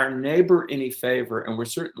doing our neighbor any favor, and we're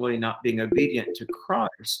certainly not being obedient to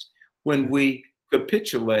Christ when we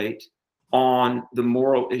capitulate on the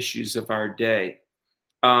moral issues of our day.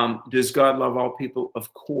 Does God love all people?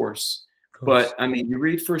 Of course. But I mean, you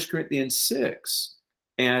read 1 Corinthians 6,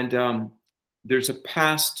 and there's a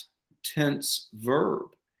past tense verb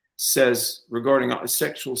says regarding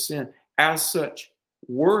sexual sin, as such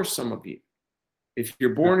were some of you. If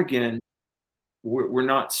you're born again, we're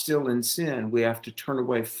not still in sin. We have to turn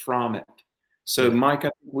away from it. So, Mike, I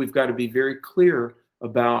think we've got to be very clear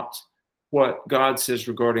about what God says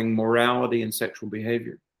regarding morality and sexual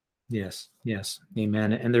behavior. Yes,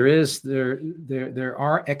 amen. And there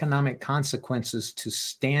are economic consequences to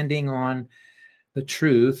standing on the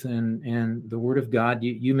truth and the Word of God.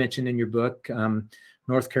 You mentioned in your book,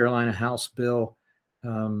 North Carolina House Bill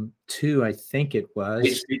 2, I think it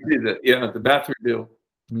was. The bathroom bill.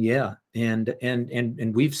 Yeah,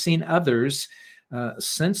 and we've seen others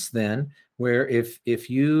since then where if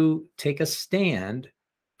you take a stand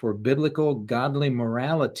for biblical godly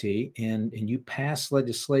morality and you pass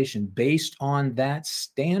legislation based on that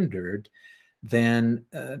standard, then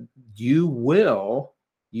you will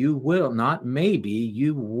not maybe,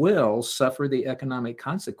 you will suffer the economic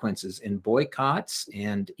consequences in boycotts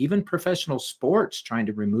and even professional sports trying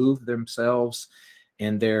to remove themselves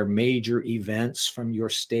and their major events from your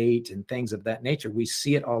state and things of that nature. We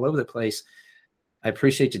see it all over the place. I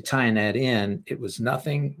appreciate you tying that in. It was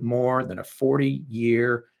nothing more than a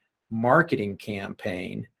 40-year marketing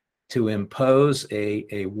campaign to impose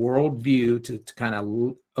a worldview to kind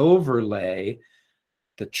of overlay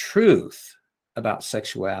the truth about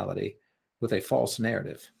sexuality with a false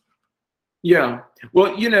narrative. Yeah.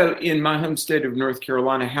 Well, in my home state of North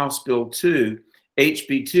Carolina, House Bill 2,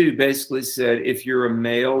 HB 2 basically said if you're a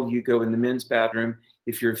male, you go in the men's bathroom.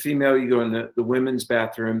 If you're a female, you go in the women's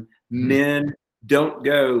bathroom. Men don't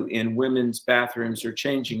go in women's bathrooms or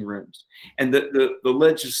changing rooms. And the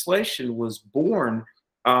legislation was born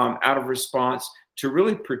out of response to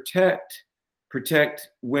really protect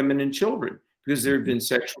women and children, because there have been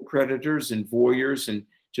sexual predators and voyeurs and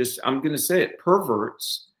just, I'm going to say it,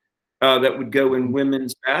 perverts that would go in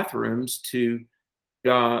women's bathrooms to,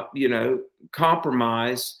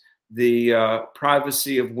 compromise the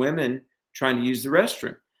privacy of women trying to use the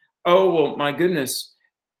restroom. Oh, well, my goodness.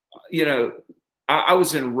 I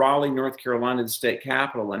was in Raleigh, North Carolina, the state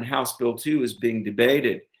capital, and House Bill 2 was being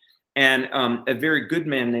debated. And a very good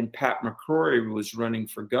man named Pat McCrory was running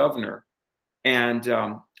for governor. And,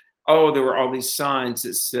 there were all these signs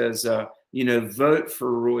that says, vote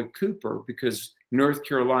for Roy Cooper because North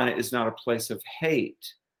Carolina is not a place of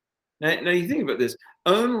hate. Now you think about this.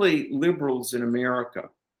 Only liberals in America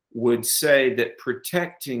would say that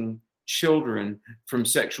protecting children from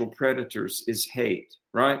sexual predators is hate,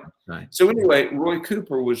 right? So anyway, Roy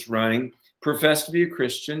Cooper was running, professed to be a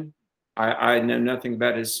Christian. I know nothing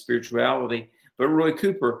about his spirituality, but Roy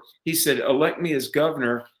Cooper, he said, elect me as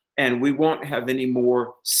governor and we won't have any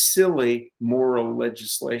more silly moral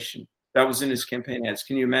legislation. That was in his campaign ads.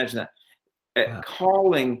 Can you imagine that? Wow.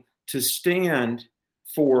 Calling to stand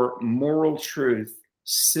for moral truth,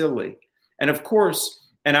 silly. And of course,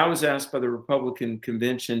 and I was asked by the Republican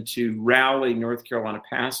convention to rally North Carolina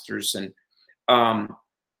pastors. And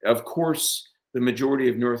of course, the majority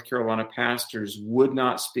of North Carolina pastors would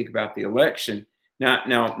not speak about the election.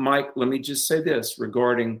 Now, Mike, let me just say this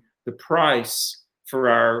regarding the price for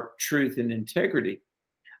our truth and integrity.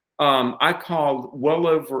 I called well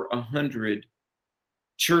over 100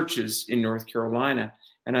 churches in North Carolina.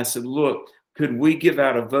 And I said, look, could we give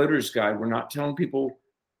out a voter's guide? We're not telling people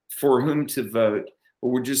for whom to vote, but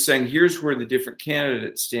we're just saying, here's where the different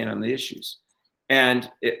candidates stand on the issues.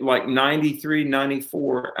 And like 93,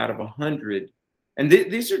 94 out of 100. And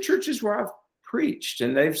these are churches where I've preached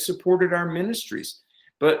and they've supported our ministries.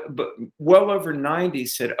 But well over 90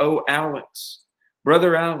 said, oh, Alex,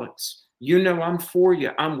 Brother Alex, I'm for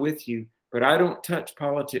you. I'm with you, but I don't touch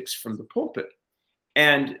politics from the pulpit.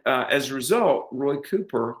 And as a result, Roy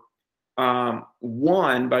Cooper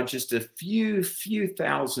won by just a few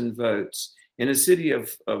thousand votes in a city a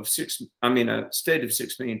state of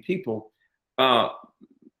 6 million people. Pat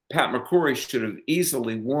McCrory should have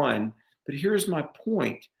easily won. But here's my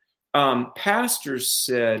point. Pastors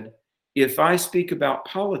said, if I speak about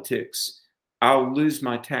politics, I'll lose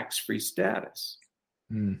my tax-free status.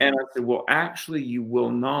 And I said, well, actually, you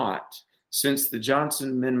will not. Since the Johnson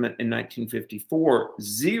Amendment in 1954,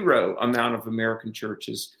 zero amount of American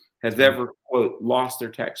churches have ever, quote, lost their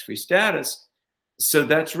tax-free status. So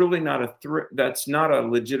that's really not a threat. That's not a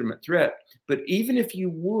legitimate threat. But even if you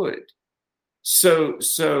would, so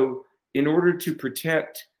in order to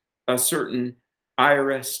protect a certain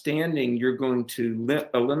IRS standing, you're going to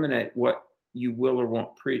eliminate what you will or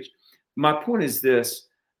won't preach. my point is this.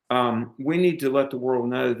 We need to let the world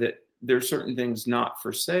know that there are certain things not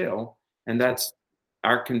for sale, and that's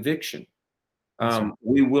our conviction.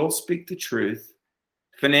 We will speak the truth,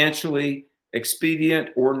 financially expedient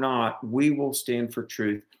or not. We will stand for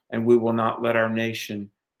truth, and we will not let our nation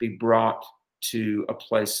be brought to a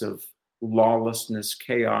place of lawlessness,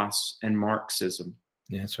 chaos, and Marxism.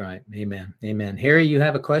 That's right. Amen. Amen. Harry, you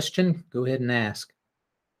have a question? Go ahead and ask.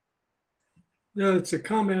 No, it's a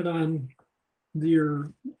comment on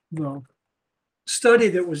the study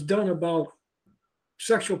that was done about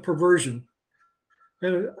sexual perversion.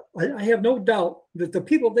 And I have no doubt that the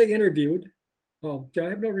people they interviewed, I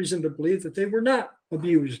have no reason to believe that they were not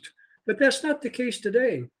abused. But that's not the case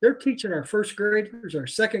today. They're teaching our first graders, our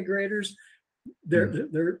second graders.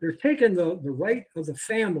 They're taking the right of the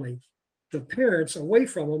family, the parents, away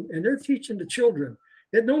from them, and they're teaching the children.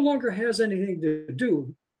 It no longer has anything to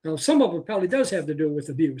do. Now, some of it probably does have to do with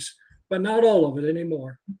abuse, but not all of it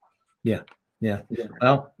anymore. Yeah.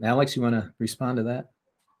 Well, Alex, you want to respond to that?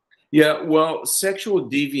 Yeah, well, sexual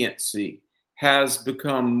deviancy has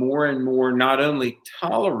become more and more not only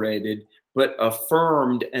tolerated, but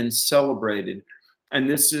affirmed and celebrated. And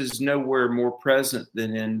this is nowhere more present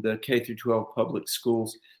than in the K through 12 public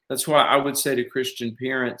schools. That's why I would say to Christian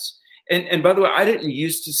parents, and by the way, I didn't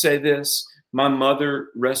used to say this. My mother,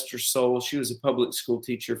 rest her soul, she was a public school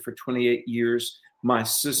teacher for 28 years. My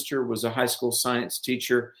sister was a high school science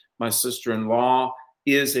teacher. My sister-in-law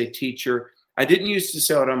is a teacher. I didn't used to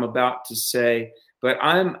say what I'm about to say, but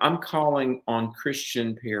I'm calling on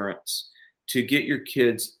Christian parents to get your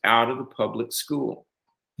kids out of the public school.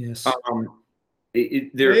 Yes.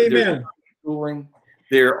 Amen. Schooling.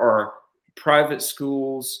 There are private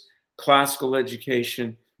schools, classical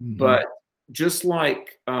education, but just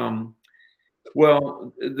like,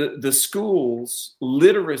 the schools,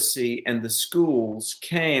 literacy and the schools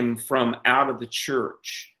came from out of the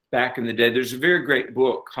church back in the day. There's a very great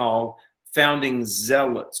book called Founding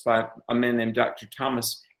Zealots by a man named Dr.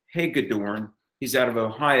 Thomas Hagedorn. He's out of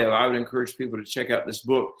Ohio. I would encourage people to check out this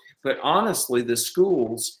book. But honestly, the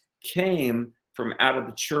schools came from out of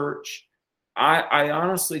the church. I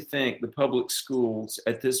honestly think the public schools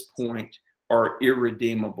at this point are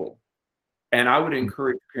irredeemable. And I would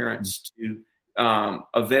encourage parents to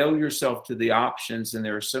avail yourself to the options. And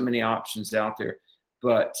there are so many options out there.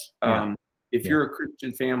 But if you're a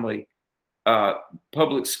Christian family,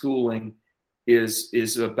 public schooling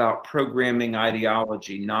is about programming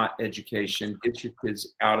ideology, not education. Get your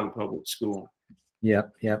kids out of the public school.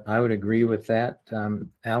 Yep. I would agree with that,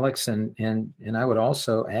 Alex, and I would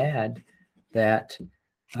also add that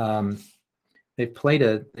they've played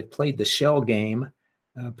the shell game.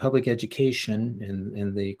 Public education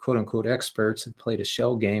and the quote unquote experts have played a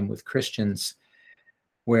shell game with Christians,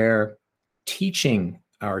 where teaching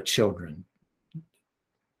our children,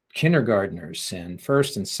 kindergartners and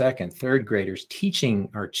first and second, third graders, teaching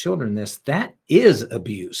our children that is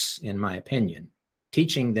abuse, in my opinion.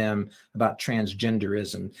 Teaching them about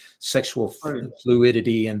transgenderism, sexual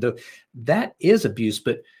fluidity, and that is abuse,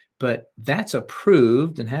 but that's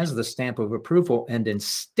approved and has the stamp of approval. And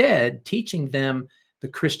instead, teaching them the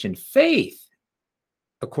Christian faith,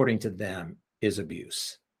 according to them, is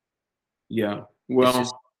abuse. Yeah. Well,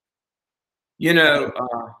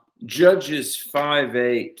 Judges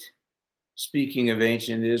 5:8, speaking of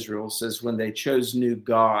ancient Israel, says when they chose new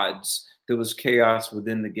gods, there was chaos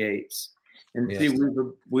within the gates. And see,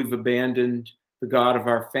 we've abandoned the God of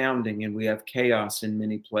our founding, and we have chaos in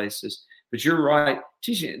many places. But you're right.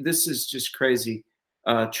 Teaching, this is just crazy.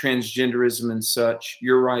 Transgenderism and such.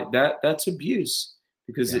 You're right. That's abuse,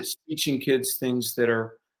 because it's teaching kids things that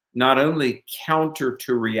are not only counter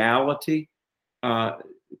to reality,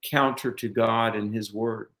 counter to God and His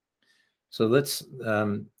Word. So let's,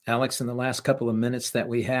 Alex, in the last couple of minutes that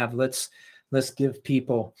we have, let's give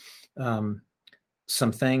people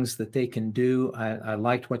some things that they can do. I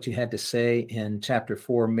liked what you had to say in chapter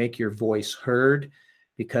 4, make your voice heard,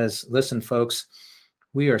 because listen, folks,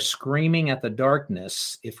 we are screaming at the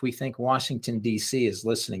darkness if we think Washington, D.C. is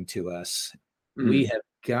listening to us. We have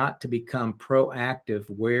got to become proactive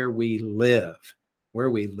where we live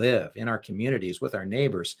in our communities, with our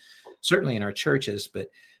neighbors, certainly in our churches, but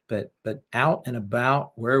out and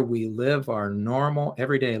about where we live our normal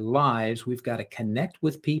everyday lives. We've got to connect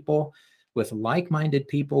with people, with like-minded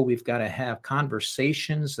people. We've got to have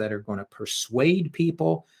conversations that are going to persuade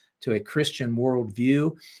people to a Christian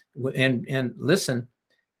worldview. And listen,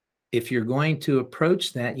 if you're going to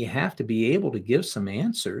approach that, you have to be able to give some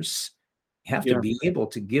answers. You have to be able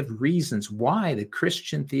to give reasons why the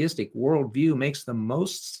Christian theistic worldview makes the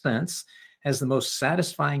most sense has the most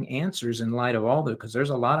satisfying answers in light of all the, because there's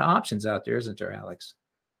a lot of options out there, isn't there, Alex?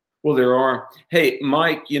 Well, there are. Hey,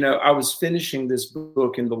 Mike, I was finishing this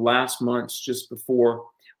book in the last months just before,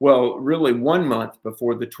 well, really 1 month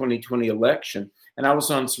before the 2020 election. And I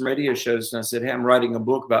was on some radio shows and I said, hey, I'm writing a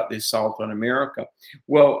book about the assault on America.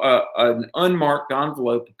 Well, an unmarked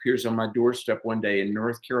envelope appears on my doorstep one day in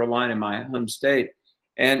North Carolina, my home state.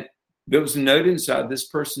 And there was a note inside. This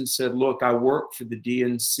person said, look, I work for the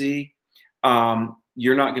DNC.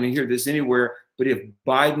 You're not going to hear this anywhere, but if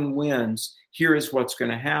Biden wins, here is what's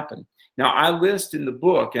going to happen. Now, I list in the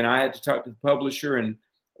book, and I had to talk to the publisher, and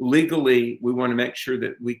legally, we want to make sure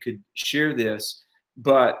that we could share this.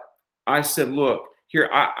 But I said, look, here,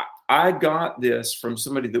 I got this from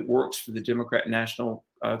somebody that works for the Democrat National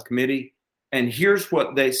Committee, and here's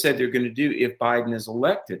what they said they're going to do if Biden is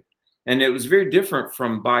elected. And it was very different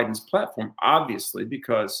from Biden's platform, obviously,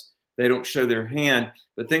 because they don't show their hand,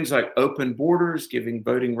 but things like open borders, giving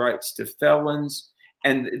voting rights to felons.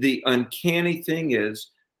 And the uncanny thing is,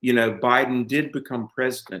 Biden did become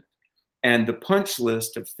president. And the punch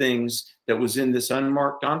list of things that was in this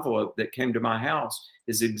unmarked envelope that came to my house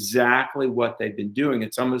is exactly what they've been doing.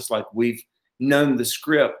 It's almost like we've known the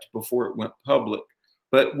script before it went public.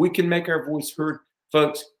 But we can make our voice heard.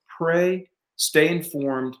 Folks, pray, stay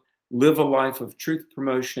informed, live a life of truth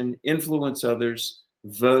promotion, influence others,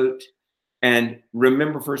 vote, and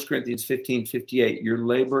remember 1 Corinthians 15:58, your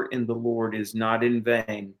labor in the Lord is not in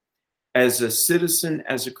vain. As a citizen,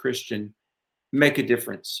 as a Christian, make a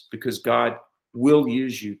difference because God will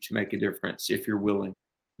use you to make a difference if you're willing.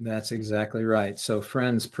 That's exactly right. So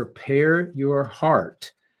friends, prepare your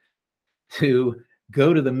heart to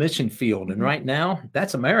go to the mission field. And right now,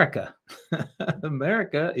 that's America.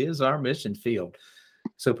 America is our mission field.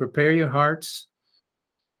 So prepare your hearts,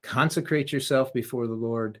 consecrate yourself before the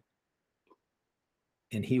Lord,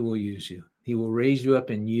 and he will use you. He will raise you up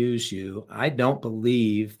and use you. I don't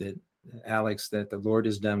believe that, Alex, that the Lord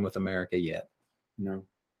is done with America yet. No.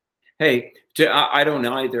 Hey, I don't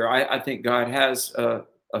either. I think God has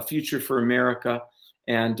a future for America.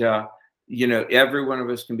 And, every one of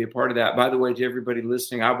us can be a part of that. By the way, to everybody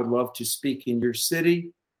listening, I would love to speak in your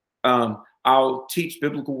city. I'll teach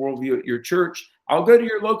biblical worldview at your church. I'll go to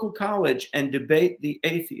your local college and debate the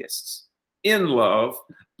atheists in love.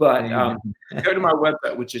 But go to my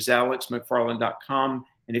website, which is alexmcfarland.com.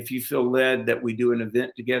 And if you feel led that we do an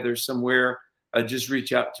event together somewhere, just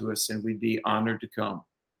reach out to us and we'd be honored to come.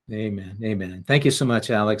 Amen. Amen. Thank you so much,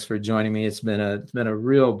 Alex, for joining me. It's been a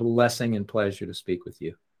real blessing and pleasure to speak with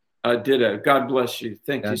you. Ditto. God bless you.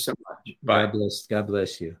 Thank you so much. Bye. God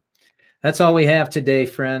bless you. That's all we have today,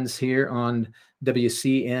 friends, here on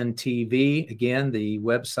WCN TV. Again, the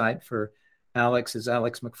website for Alex is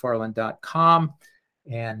alexmcfarland.com.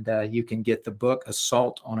 And you can get the book,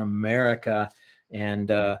 Assault on America,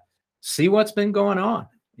 and see what's been going on.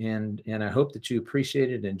 And I hope that you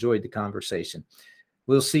appreciated and enjoyed the conversation.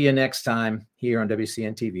 We'll see you next time here on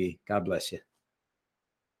WCN TV. God bless you.